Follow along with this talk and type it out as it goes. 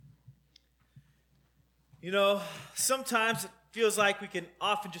You know, sometimes it feels like we can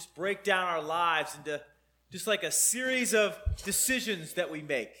often just break down our lives into just like a series of decisions that we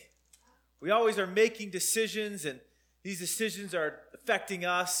make. We always are making decisions, and these decisions are affecting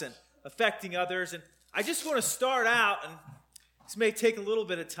us and affecting others. And I just want to start out, and this may take a little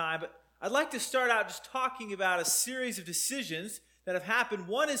bit of time, but I'd like to start out just talking about a series of decisions that have happened.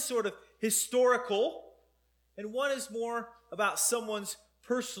 One is sort of historical, and one is more about someone's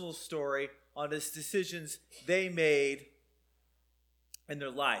personal story on the decisions they made in their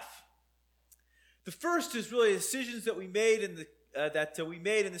life. The first is really decisions that we made in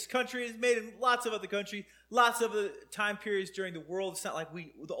this country. It's made in lots of other countries, lots of other time periods during the world. It's not like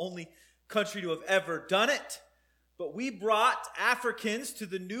we were the only country to have ever done it. But we brought Africans to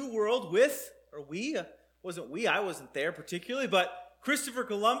the New World I wasn't there particularly, but Christopher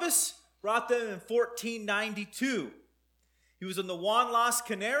Columbus brought them in 1492. He was on the Juan Las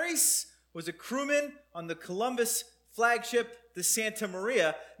Canaries, was a crewman on the Columbus flagship, the Santa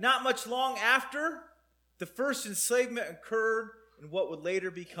Maria. Not much long after, the first enslavement occurred in what would later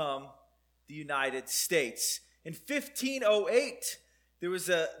become the United States. In 1508, there was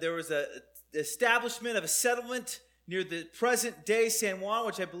a establishment of a settlement near the present-day San Juan,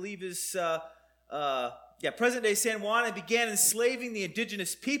 which I believe is present-day San Juan, and began enslaving the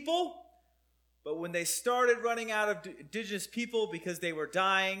indigenous people. But when they started running out of indigenous people because they were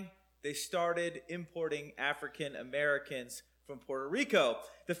dying, they started importing African Americans from Puerto Rico.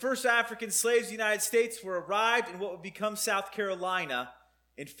 The first African slaves in the United States arrived in what would become South Carolina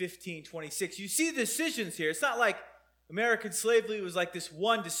in 1526. You see the decisions here. It's not like American slavery was like this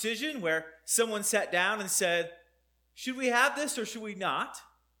one decision where someone sat down and said, should we have this or should we not?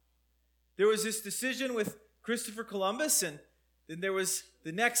 There was this decision with Christopher Columbus, and then there was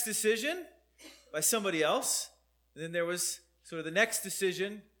the next decision by somebody else, and then there was sort of the next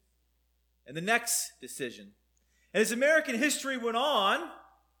decision and the next decision. And as American history went on,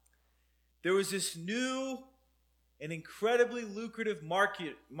 there was this new and incredibly lucrative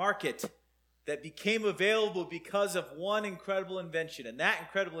market that became available because of one incredible invention. And that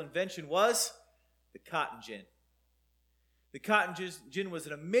incredible invention was the cotton gin. The cotton gin was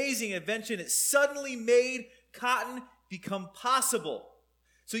an amazing invention. It suddenly made cotton become possible.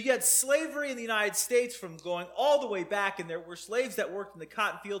 So you had slavery in the United States from going all the way back, and there were slaves that worked in the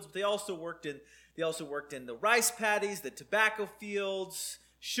cotton fields, but they also worked in the rice paddies, the tobacco fields,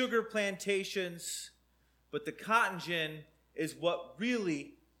 sugar plantations. But the cotton gin is what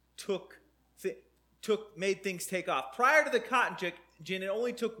really made things take off. Prior to the cotton gin, it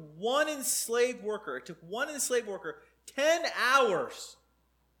only took one enslaved worker. It took one enslaved worker 10 hours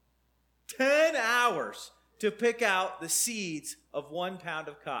to pick out the seeds of 1 pound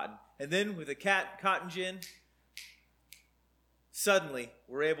of cotton. And then with the cotton gin, suddenly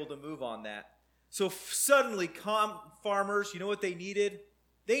we're able to move on that. So suddenly farmers, you know what they needed?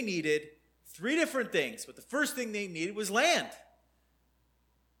 They needed 3 different things. But the first thing they needed was land.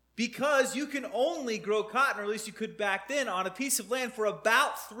 Because you can only grow cotton, or at least you could back then, on a piece of land for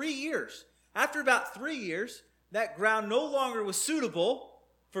about 3 years. After about 3 years, that ground no longer was suitable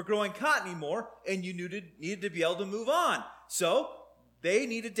for growing cotton anymore, and you needed to be able to move on. So they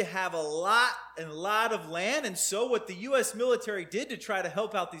needed to have a lot of land. And so what the U.S. military did to try to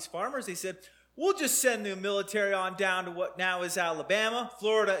help out these farmers, they said, we'll just send the military on down to what now is Alabama,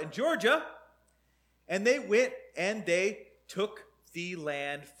 Florida, and Georgia. And they went and they took the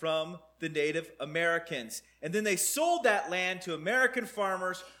land from the Native Americans. And then they sold that land to American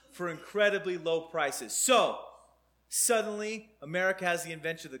farmers for incredibly low prices. So suddenly, America has the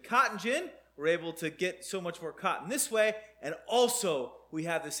invention of the cotton gin. We're able to get so much more cotton this way. And also, we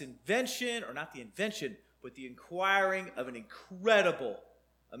have this invention, or not the invention, but the acquiring of an incredible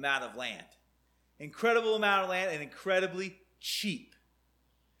amount of land. Incredible amount of land, and incredibly cheap.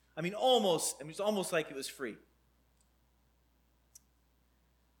 It's almost like it was free.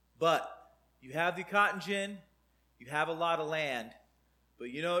 But you have the cotton gin, you have a lot of land, but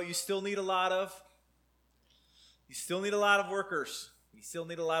you still need a lot of workers. You still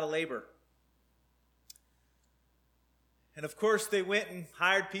need a lot of labor. And of course, they went and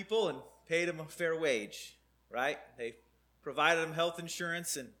hired people and paid them a fair wage, right? They provided them health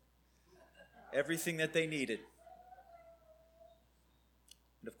insurance and everything that they needed.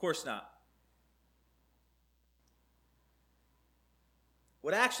 And of course not.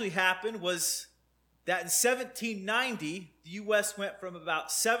 What actually happened was that in 1790, the U.S. went from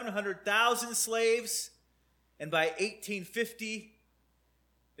about 700,000 slaves, and by 1850,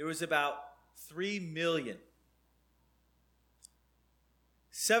 there was about 3 million.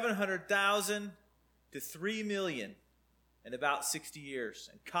 700,000 to 3 million in about 60 years.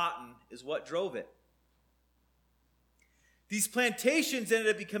 And cotton is what drove it. These plantations ended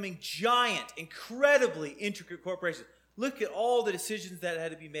up becoming giant, incredibly intricate corporations. Look at all the decisions that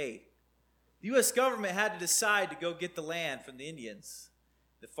had to be made. The U.S. government had to decide to go get the land from the Indians.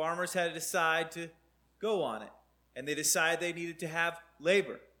 The farmers had to decide to go on it. And they decided they needed to have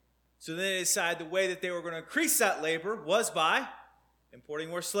labor. So then they decided the way that they were going to increase that labor was by importing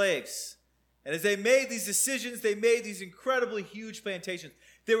more slaves. And as they made these decisions, they made these incredibly huge plantations.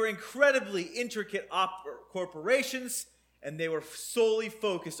 They were incredibly intricate corporations, and they were solely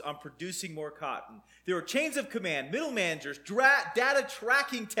focused on producing more cotton. There were chains of command, middle managers, data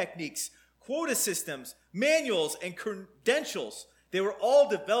tracking techniques, quota systems, manuals, and credentials. They were all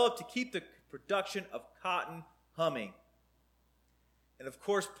developed to keep the production of cotton humming. And of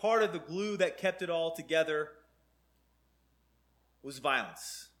course, part of the glue that kept it all together was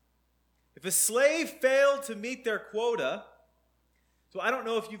violence. If a slave failed to meet their quota, so I don't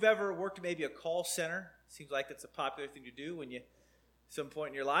know if you've ever worked at maybe a call center. Seems like it's a popular thing to do when you, at some point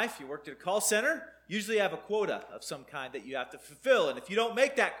in your life, you worked at a call center. Usually you have a quota of some kind that you have to fulfill. And if you don't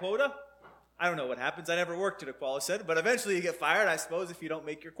make that quota, I don't know what happens. I never worked at a call center, but eventually you get fired, I suppose, if you don't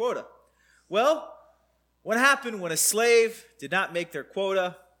make your quota. Well, what happened when a slave did not make their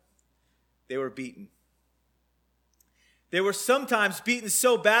quota? They were beaten. They were sometimes beaten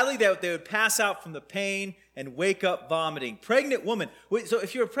so badly that they would pass out from the pain and wake up vomiting. Pregnant women. So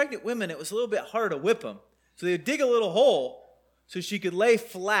if you're a pregnant woman, it was a little bit harder to whip them. So they would dig a little hole so she could lay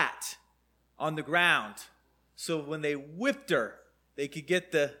flat on the ground. So when they whipped her, they could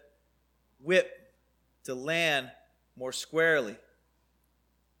get the whip to land more squarely.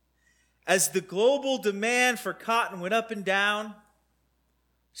 As the global demand for cotton went up and down,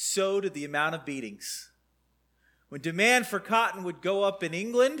 so did the amount of beatings. When demand for cotton would go up in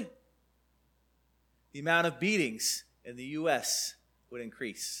England, the amount of beatings in the U.S. would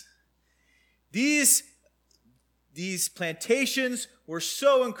increase. These plantations were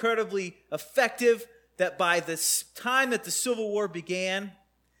so incredibly effective that by the time that the Civil War began,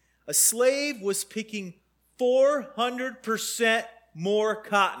 a slave was picking 400% more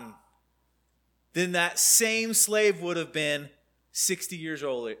cotton than that same slave would have been 60 years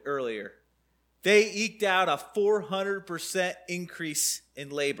earlier. They eked out a 400% increase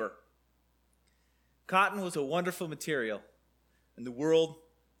in labor. Cotton was a wonderful material, and the world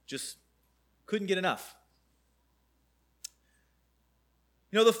just couldn't get enough.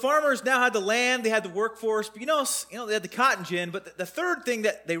 The farmers now had the land, they had the workforce, but they had the cotton gin. But the third thing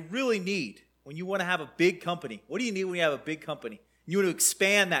that they really need when you want to have a big company, what do you need when you have a big company? You want to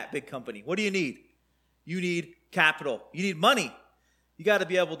expand that big company. What do you need? You need capital. You need money. You got to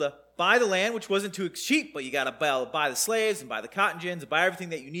be able to buy the land, which wasn't too cheap, but you got to buy the slaves and buy the cotton gins and buy everything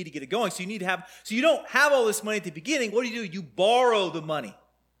that you need to get it going. So you don't have all this money at the beginning. What do? You borrow the money.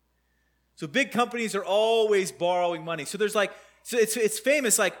 So big companies are always borrowing money. So it's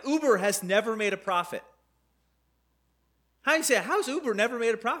famous, like Uber has never made a profit. How do you say, how's Uber never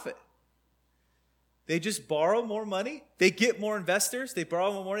made a profit? They just borrow more money. They get more investors. They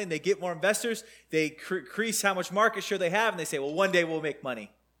borrow more money and they get more investors. They increase how much market share they have, and they say, well, one day we'll make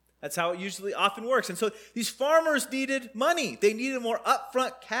money. That's how it usually often works. And so these farmers needed money. They needed more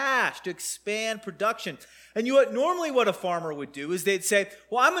upfront cash to expand production. And normally what a farmer would do is they'd say,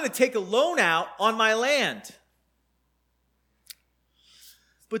 well, I'm going to take a loan out on my land.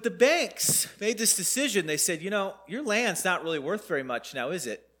 But the banks made this decision. They said, your land's not really worth very much now, is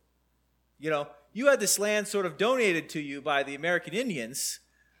it? You had this land sort of donated to you by the American Indians.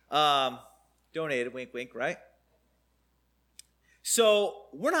 Donated, wink, wink, right? So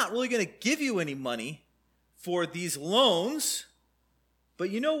we're not really going to give you any money for these loans. But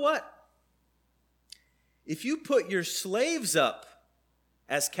you know what? If you put your slaves up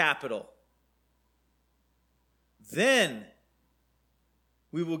as capital, then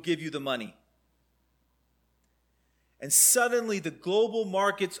we will give you the money. And suddenly the global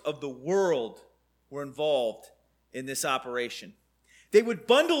markets of the world were involved in this operation. They would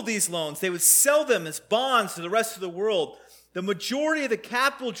bundle these loans. They would sell them as bonds to the rest of the world. The majority of the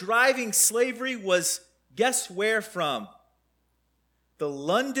capital driving slavery was, guess where from? The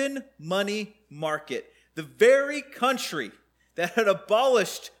London money market. The very country that had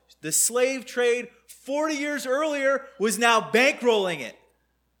abolished the slave trade 40 years earlier was now bankrolling it.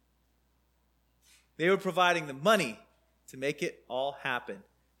 They were providing the money to make it all happen.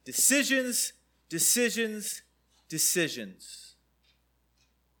 Decisions, decisions, decisions.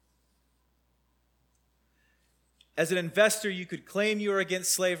 As an investor, you could claim you were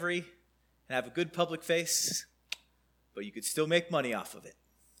against slavery and have a good public face, but you could still make money off of it.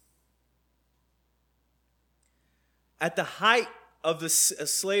 At the height of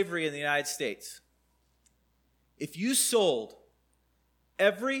slavery in the United States, if you sold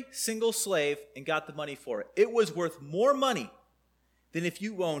every single slave and got the money for it, it was worth more money than if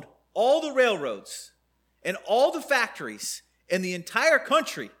you owned all the railroads and all the factories in the entire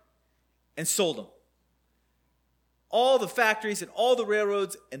country and sold them. All the factories and all the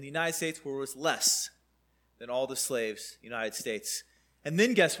railroads in the United States were worth less than all the slaves in the United States. And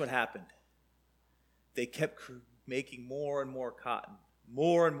then guess what happened? They kept making more and more cotton,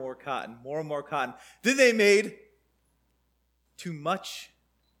 more and more cotton, more and more cotton. Then they made too much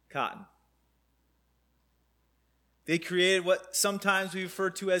cotton. They created what sometimes we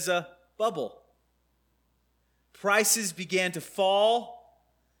refer to as a bubble. Prices began to fall.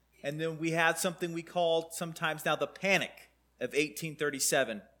 And then we had something we called sometimes now the Panic of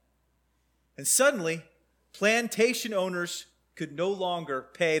 1837. And suddenly, plantation owners could no longer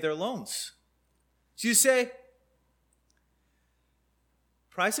pay their loans. So you say,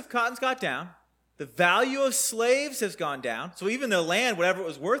 price of cotton's got down. The value of slaves has gone down. So even the land, whatever it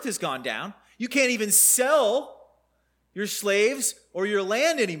was worth, has gone down. You can't even sell your slaves or your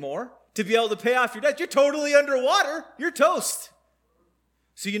land anymore to be able to pay off your debt. You're totally underwater. You're toast.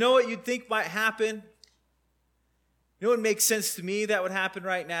 So you know what you'd think might happen? You know what makes sense to me that would happen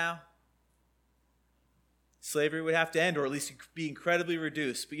right now? Slavery would have to end, or at least be incredibly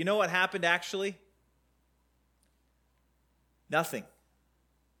reduced. But you know what happened actually? Nothing.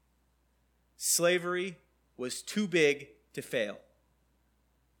 Slavery was too big to fail.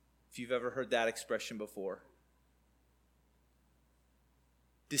 If you've ever heard that expression before.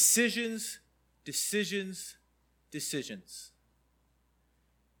 Decisions, decisions, decisions.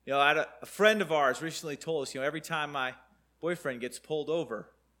 You know, a friend of ours recently told us, every time my boyfriend gets pulled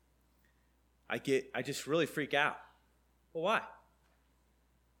over, I just really freak out. Well, why?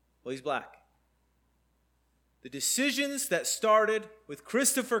 Well, he's black. The decisions that started with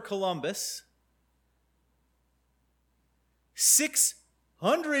Christopher Columbus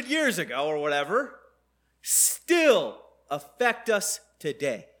 600 years ago or whatever still affect us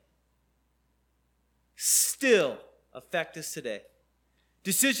today. Still affect us today.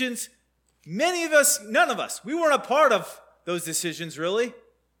 Decisions, many of us, none of us, we weren't a part of those decisions really.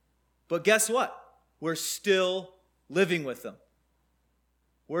 But guess what? We're still living with them.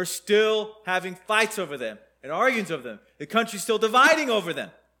 We're still having fights over them and arguments over them. The country's still dividing over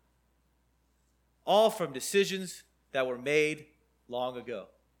them. All from decisions that were made long ago.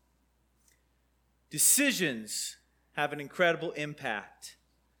 Decisions have an incredible impact.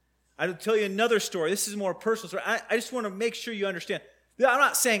 I'll tell you another story. This is a more personal story. I just want to make sure you understand. I'm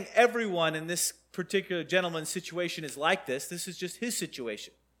not saying everyone in this particular gentleman's situation is like this. This is just his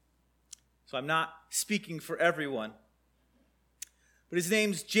situation. So I'm not speaking for everyone. But his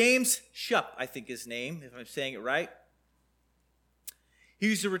name's James Shupp, I think his name, if I'm saying it right. He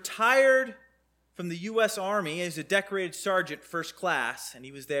was retired from the U.S. Army. He was a decorated sergeant first class, and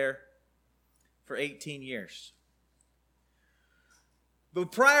he was there for 18 years.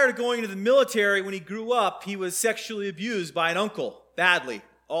 But prior to going into the military, when he grew up, he was sexually abused by an uncle, badly,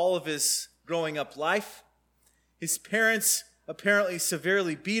 all of his growing up life. His parents apparently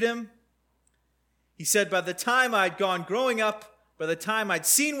severely beat him. He said, by the time I'd gone growing up, by the time I'd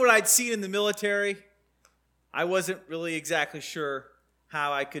seen what I'd seen in the military, I wasn't really exactly sure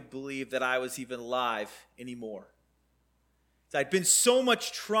how I could believe that I was even alive anymore. I'd been so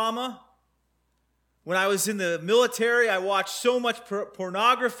much trauma. When I was in the military, I watched so much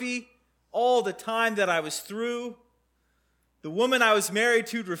pornography all the time that I was through. The woman I was married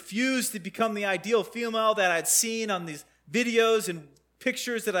to refused to become the ideal female that I'd seen on these videos and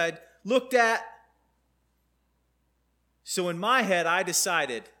pictures that I'd looked at. So in my head, I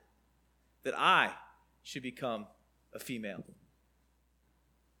decided that I should become a female.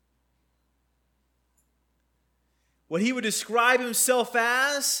 What he would describe himself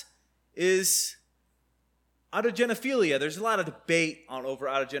as is autogenophilia. There's a lot of debate over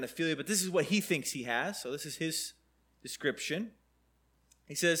autogenophilia, but this is what he thinks he has. So this is his description.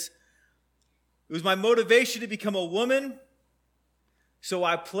 He says, it was my motivation to become a woman, so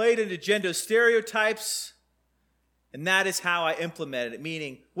I played into gender stereotypes, and that is how I implemented it.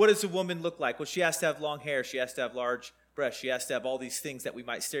 Meaning, what does a woman look like? Well, she has to have long hair, she has to have large breasts, she has to have all these things that we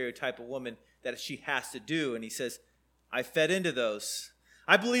might stereotype a woman that she has to do. And he says, I fed into those.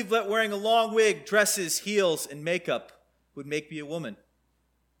 I believe that wearing a long wig, dresses, heels, and makeup would make me a woman.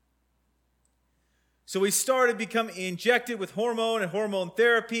 So we started becoming injected with hormone and hormone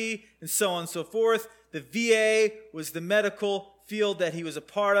therapy and so on and so forth. The VA was the medical field that he was a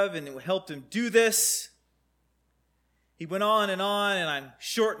part of, and it helped him do this. He went on, and I'm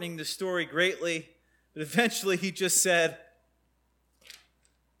shortening the story greatly. But eventually he just said,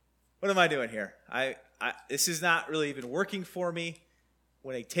 what am I doing here? This is not really even working for me.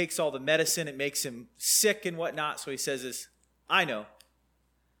 When he takes all the medicine, it makes him sick and whatnot. So he says this, I know.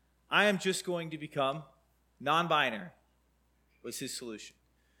 I am just going to become non-binary, was his solution.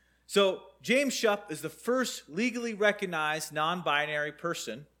 So James Shupp is the first legally recognized non-binary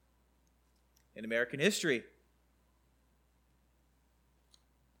person in American history.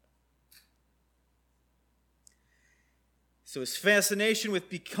 So his fascination with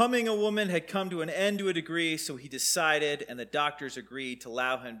becoming a woman had come to an end to a degree, so he decided, and the doctors agreed, to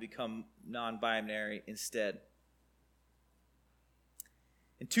allow him to become non-binary instead.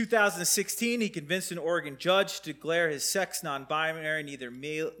 In 2016, he convinced an Oregon judge to declare his sex non-binary, neither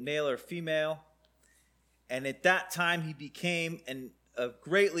male or female. And at that time, he became a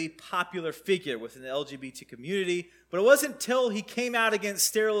greatly popular figure within the LGBT community. But it wasn't until he came out against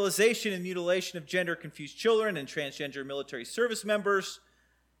sterilization and mutilation of gender-confused children and transgender military service members.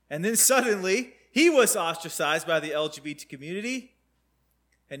 And then suddenly, he was ostracized by the LGBT community.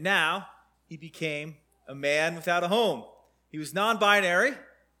 And now, he became a man without a home. He was non-binary.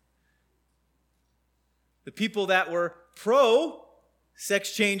 The people that were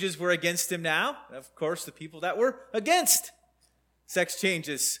pro-sex changes were against him now. And of course, the people that were against sex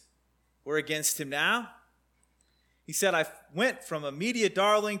changes were against him now. He said, I went from a media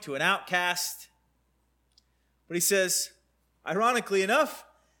darling to an outcast. But he says, ironically enough,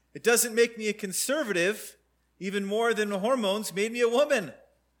 it doesn't make me a conservative even more than the hormones made me a woman.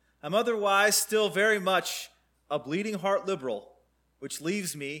 I'm otherwise still very much a bleeding heart liberal, which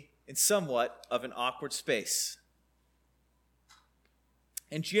leaves me in somewhat of an awkward space.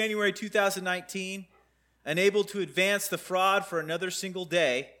 In January 2019, unable to advance the fraud for another single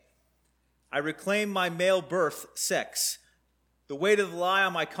day, I reclaimed my male birth sex. The weight of the lie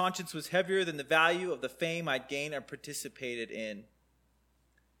on my conscience was heavier than the value of the fame I'd gained and participated in.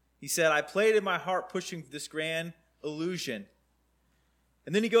 He said, I played in my heart pushing this grand illusion.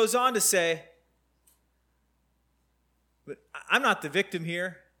 And then he goes on to say, but I'm not the victim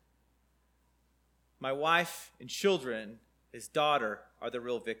here. My wife and children, his daughter, are the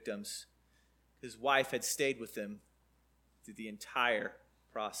real victims. His wife had stayed with him through the entire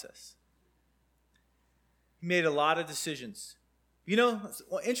process. He made a lot of decisions. You know,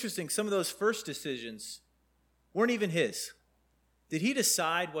 interesting, some of those first decisions weren't even his. Did he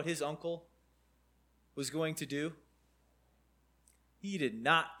decide what his uncle was going to do? He did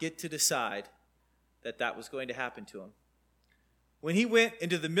not get to decide that was going to happen to him. When he went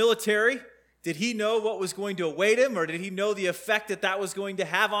into the military, did he know what was going to await him, or did he know the effect that was going to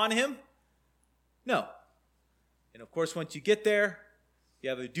have on him? No. And of course, once you get there,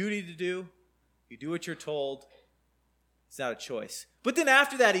 you have a duty to do. You do what you're told. It's not a choice. But then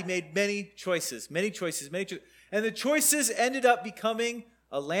after that, he made many choices. And the choices ended up becoming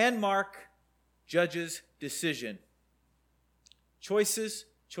a landmark judge's decision. Choices.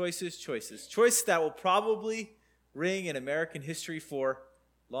 Choices that will probably ring in American history for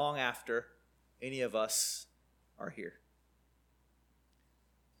long after any of us are here.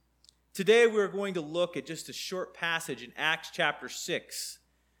 Today we're going to look at just a short passage in Acts chapter 6.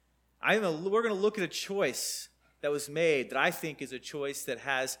 We're going to look at a choice that was made that I think is a choice that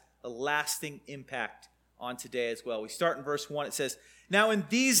has a lasting impact on today as well. We start in verse 1. It says, Now in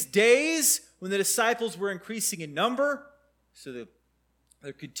these days when the disciples were increasing in number, so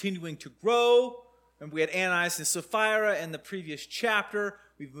they're continuing to grow. Remember, we had Ananias and Sapphira in the previous chapter.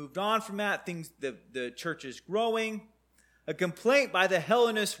 We've moved on from that. The church is growing. A complaint by the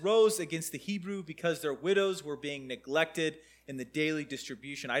Hellenists rose against the Hebrew because their widows were being neglected in the daily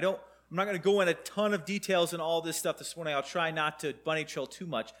distribution. I'm not going to go into a ton of details in all this stuff this morning. I'll try not to bunny trail too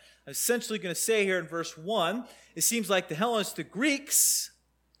much. I'm essentially going to say here in verse 1, it seems like the Hellenists, the Greeks,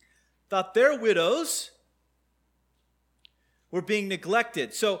 thought their widows were being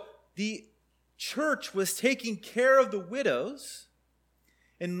neglected. So the church was taking care of the widows.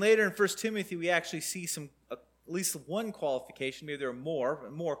 And later in 1 Timothy, we actually see at least one qualification, maybe there are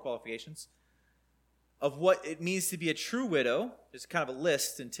more qualifications, of what it means to be a true widow. There's kind of a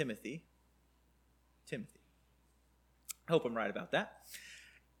list in Timothy. I hope I'm right about that.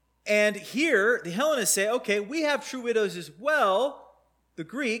 And here, the Hellenists say, okay, we have true widows as well, the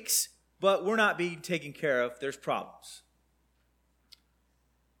Greeks, but we're not being taken care of. There's problems.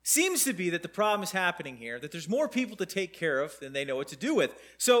 Seems to be that the problem is happening here, that there's more people to take care of than they know what to do with.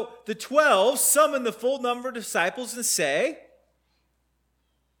 So the 12 summon the full number of disciples and say,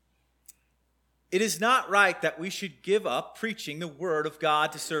 it is not right that we should give up preaching the word of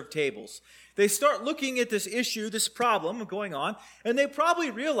God to serve tables. They start looking at this issue, this problem going on, and they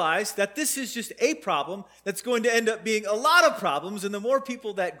probably realize that this is just a problem that's going to end up being a lot of problems. And the more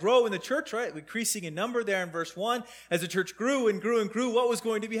people that grow in the church, right, increasing in number there in verse 1, as the church grew and grew and grew, what was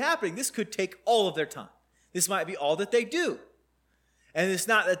going to be happening? This could take all of their time. This might be all that they do. And it's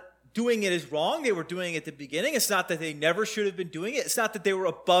not that doing it is wrong. They were doing it at the beginning. It's not that they never should have been doing it. It's not that they were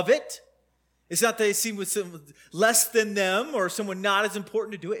above it. It's not that they seem with someone less than them or someone not as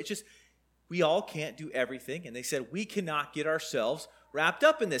important to do it. It's just we all can't do everything. And they said we cannot get ourselves wrapped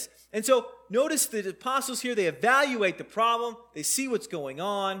up in this. And so notice the apostles here, they evaluate the problem. They see what's going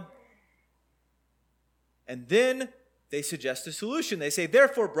on. And then they suggest a solution. They say,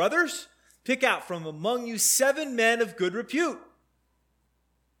 therefore, brothers, pick out from among you 7 men of good repute,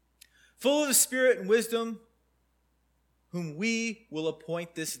 full of the Spirit and wisdom, whom we will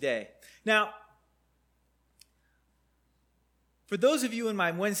appoint this day. Now, for those of you in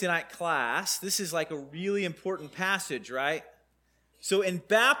my Wednesday night class, this is like a really important passage, right? So in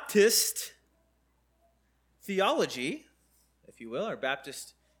Baptist theology, if you will, or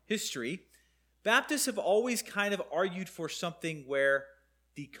Baptist history, Baptists have always kind of argued for something where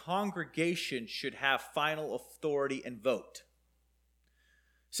the congregation should have final authority and vote.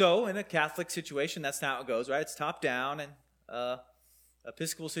 So in a Catholic situation, that's how it goes, right? It's top down, and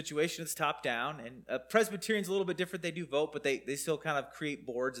Episcopal situation, it's top down, and Presbyterian's a little bit different. They do vote, but they still kind of create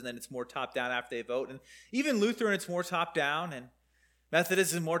boards, and then it's more top down after they vote. And even Lutheran, it's more top down, and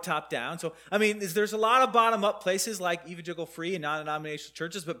Methodist is more top down. So, I mean, there's a lot of bottom up places like evangelical free and non-denominational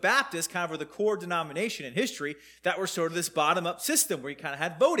churches, but Baptists kind of were the core denomination in history that were sort of this bottom up system where you kind of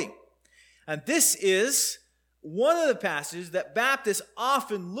had voting. And this is one of the passages that Baptists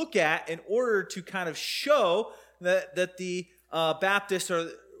often look at in order to kind of show that the Baptists are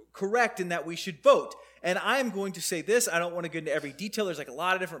correct in that we should vote. And I am going to say this. I don't want to get into every detail. There's like a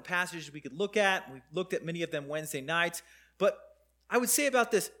lot of different passages we could look at. We've looked at many of them Wednesday nights. But I would say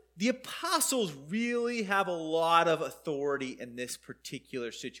about this, the apostles really have a lot of authority in this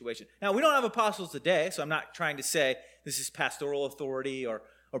particular situation. Now, we don't have apostles today, so I'm not trying to say this is pastoral authority or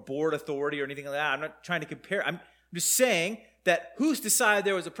board authority or anything like that. I'm not trying to compare. I'm just saying that who's decided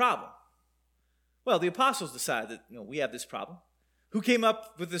there was a problem? Well, the apostles decided that, we have this problem. Who came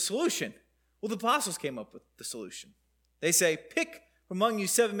up with the solution? Well, the apostles came up with the solution. They say, pick from among you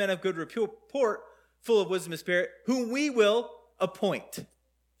 7 men of good report, full of wisdom and spirit, whom we will appoint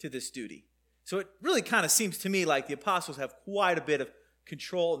to this duty. So it really kind of seems to me like the apostles have quite a bit of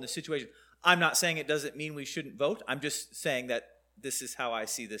control in the situation. I'm not saying it doesn't mean we shouldn't vote. I'm just saying that this is how I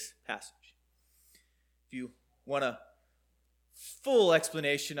see this passage. If you want a full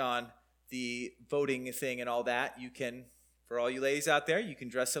explanation on the voting thing and all that, you can, for all you ladies out there, you can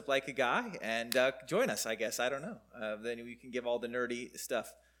dress up like a guy and join us, I guess. I don't know. Then we can give all the nerdy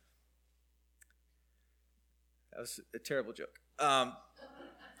stuff. That was a terrible joke.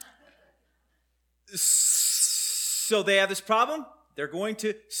 So they have this problem. They're going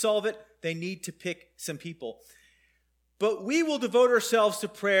to solve it. They need to pick some people. But we will devote ourselves to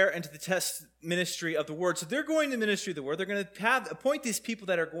prayer and to the test ministry of the word. So they're going to ministry of the word. They're going to appoint these people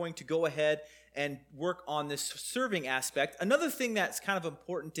that are going to go ahead and work on this serving aspect. Another thing that's kind of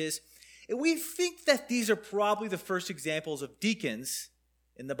important is we think that these are probably the first examples of deacons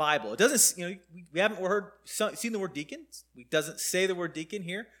in the Bible. It doesn't, we haven't seen the word deacon. It doesn't say the word deacon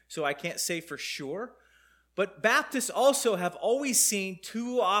here, so I can't say for sure. But Baptists also have always seen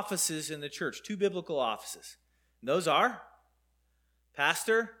 2 offices in the church, 2 biblical offices. And those are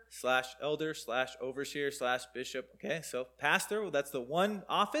pastor / elder / overseer / bishop. Okay, so pastor, well, that's the one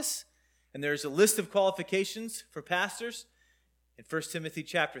office. And there's a list of qualifications for pastors in 1 Timothy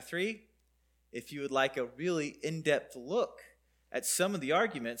chapter 3. If you would like a really in-depth look at some of the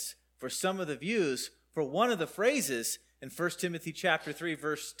arguments for some of the views for one of the phrases in 1 Timothy chapter 3,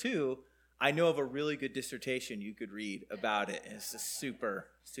 verse 2, I know of a really good dissertation you could read about it. It's just super,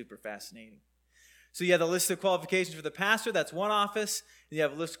 super fascinating. So you have the list of qualifications for the pastor. That's one office. And you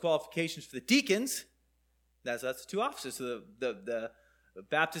have a list of qualifications for the deacons. That's 2 offices. So the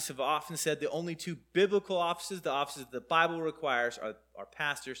Baptists have often said the only 2 biblical offices, the offices the Bible requires, are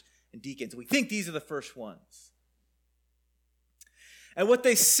pastors and deacons. We think these are the first ones. And what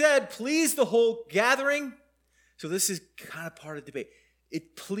they said pleased the whole gathering. So this is kind of part of the debate.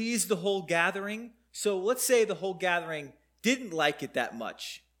 It pleased the whole gathering. So let's say the whole gathering didn't like it that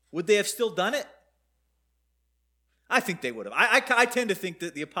much. Would they have still done it? I think they would have. I tend to think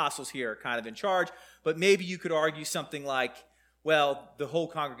that the apostles here are kind of in charge, but maybe you could argue something like, well, the whole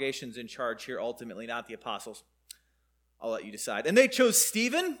congregation's in charge here ultimately, not the apostles. I'll let you decide. And they chose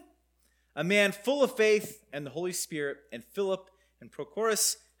Stephen, a man full of faith and the Holy Spirit, and Philip and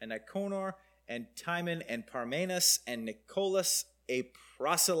Prochorus and Nicanor and Timon and Parmenas and Nicholas, a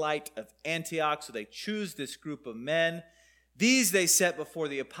proselyte of Antioch. So they choose this group of men. These they set before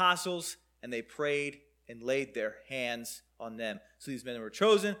the apostles, and they prayed and laid their hands on them. So these men were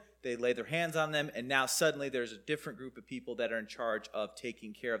chosen, they laid their hands on them, and now suddenly there's a different group of people that are in charge of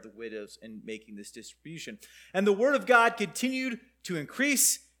taking care of the widows and making this distribution. And the word of God continued to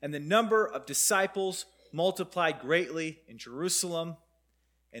increase, and the number of disciples multiplied greatly in Jerusalem,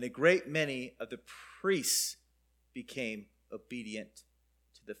 and a great many of the priests became obedient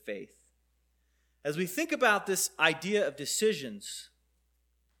to the faith. As we think about this idea of decisions,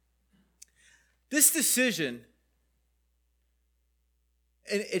 this decision,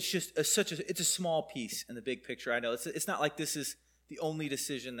 and it's just it's a small piece in the big picture. I know it's not like this is the only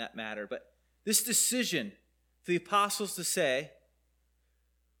decision that matter, but this decision for the apostles to say,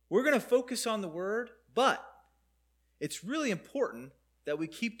 we're going to focus on the word, but it's really important that we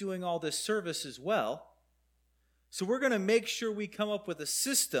keep doing all this service as well. So we're going to make sure we come up with a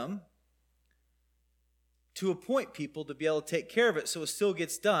system to appoint people to be able to take care of it so it still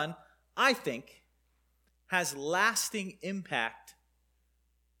gets done, I think, has lasting impact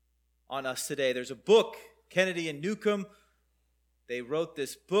on us today. There's a book, Kennedy and Newcomb, they wrote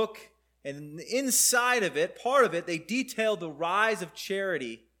this book, and inside of it, part of it, they detailed the rise of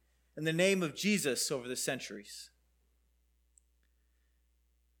charity in the name of Jesus over the centuries.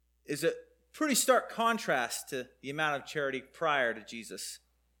 Is a pretty stark contrast to the amount of charity prior to Jesus.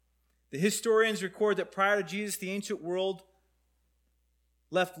 The historians record that prior to Jesus, the ancient world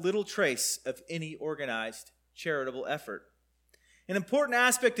left little trace of any organized charitable effort. An important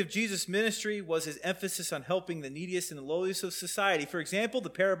aspect of Jesus' ministry was his emphasis on helping the neediest and the lowliest of society. For example, the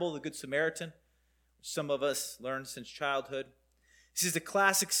parable of the Good Samaritan, which some of us learned since childhood. This is a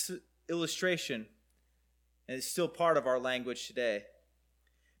classic illustration, and it's still part of our language today.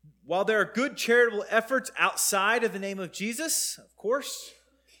 While there are good charitable efforts outside of the name of Jesus, of course,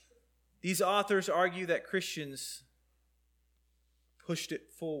 these authors argue that Christians pushed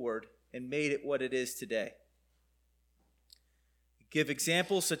it forward and made it what it is today. Give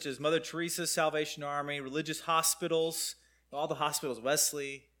examples such as Mother Teresa's Salvation Army, religious hospitals, all the hospitals,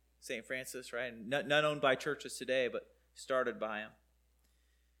 Wesley, St. Francis, right? None owned by churches today, but started by them.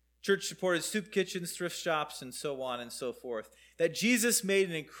 Church-supported soup kitchens, thrift shops, and so on and so forth. That Jesus made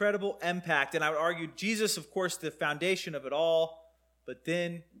an incredible impact, and I would argue Jesus, of course, the foundation of it all. But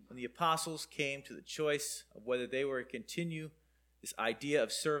then, when the apostles came to the choice of whether they were to continue this idea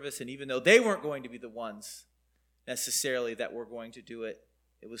of service, and even though they weren't going to be the ones necessarily that were going to do it,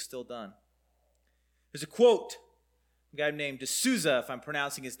 it was still done. There's a quote, a guy named D'Souza, if I'm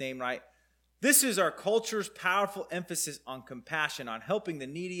pronouncing his name right. This is our culture's powerful emphasis on compassion, on helping the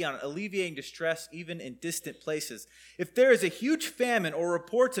needy, on alleviating distress even in distant places. If there is a huge famine or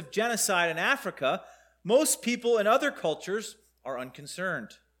reports of genocide in Africa, most people in other cultures are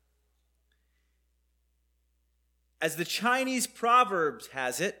unconcerned. As the Chinese proverbs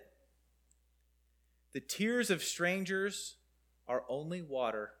has it, the tears of strangers are only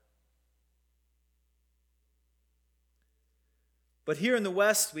water. But here in the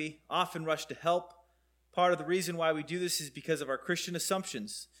West, we often rush to help. Part of the reason why we do this is because of our Christian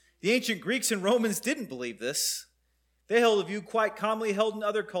assumptions. The ancient Greeks and Romans didn't believe this. They held a view quite commonly held in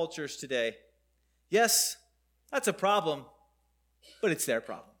other cultures today. Yes, that's a problem, but it's their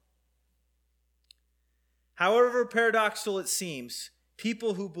problem. However paradoxical it seems,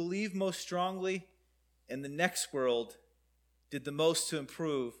 people who believe most strongly in the next world did the most to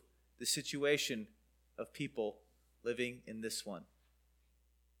improve the situation of people living in this one.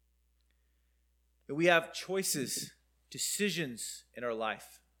 We have choices, decisions in our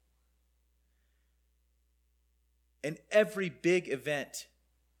life. And every big event,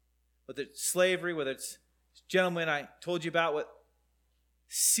 whether it's slavery, whether it's gentlemen I told you about, what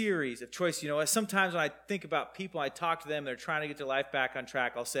series of choices. Sometimes when I think about people, I talk to them, they're trying to get their life back on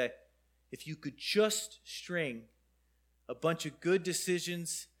track, I'll say, if you could just string a bunch of good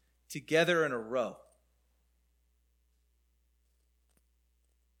decisions together in a row,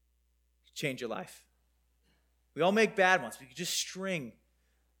 change your life. We all make bad ones. We could just string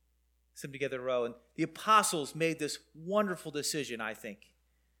some together in a row. And the apostles made this wonderful decision, I think,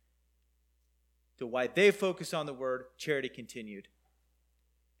 to why they focused on the word, charity continued.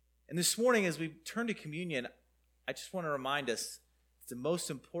 And this morning, as we turn to communion, I just want to remind us it's the most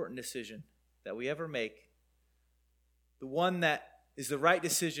important decision that we ever make. The one that is the right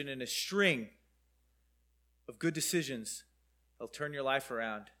decision in a string of good decisions that'll turn your life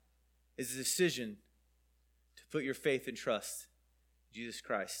around is a decision to put your faith and trust in Jesus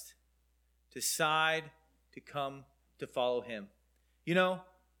Christ. decide to come to follow him. You know,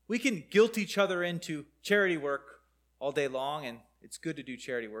 we can guilt each other into charity work all day long, and it's good to do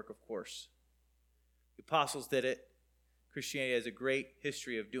charity work, of course. The apostles did it. Christianity has a great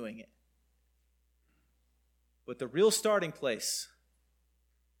history of doing it. But the real starting place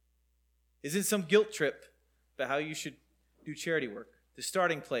isn't some guilt trip about how you should do charity work. The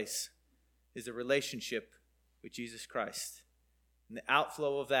starting place is a relationship with Jesus Christ. And the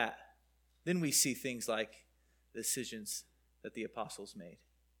outflow of that, then we see things like the decisions that the apostles made.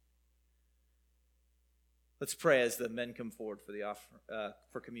 Let's pray as the men come forward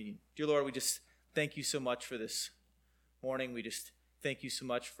for communion. Dear Lord, we just thank you so much for this morning. We just thank you so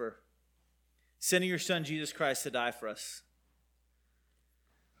much for sending your Son, Jesus Christ, to die for us.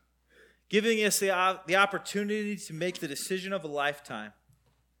 Giving us the opportunity to make the decision of a lifetime.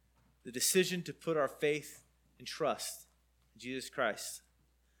 The decision to put our faith and trust in Jesus Christ.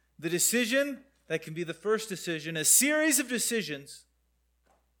 The decision that can be the first decision, a series of decisions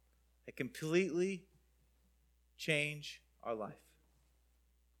that completely change our life.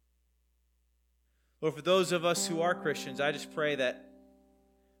 Lord, for those of us who are Christians, I just pray that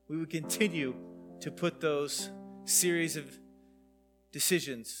we would continue to put those series of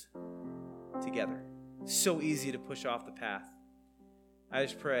decisions together. It's so easy to push off the path. I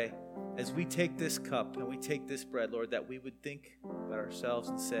just pray as we take this cup and we take this bread, Lord, that we would think about ourselves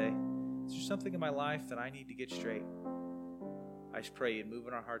and say, is there something in my life that I need to get straight? I just pray you'd move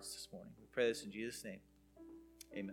in our hearts this morning. We pray this in Jesus' name.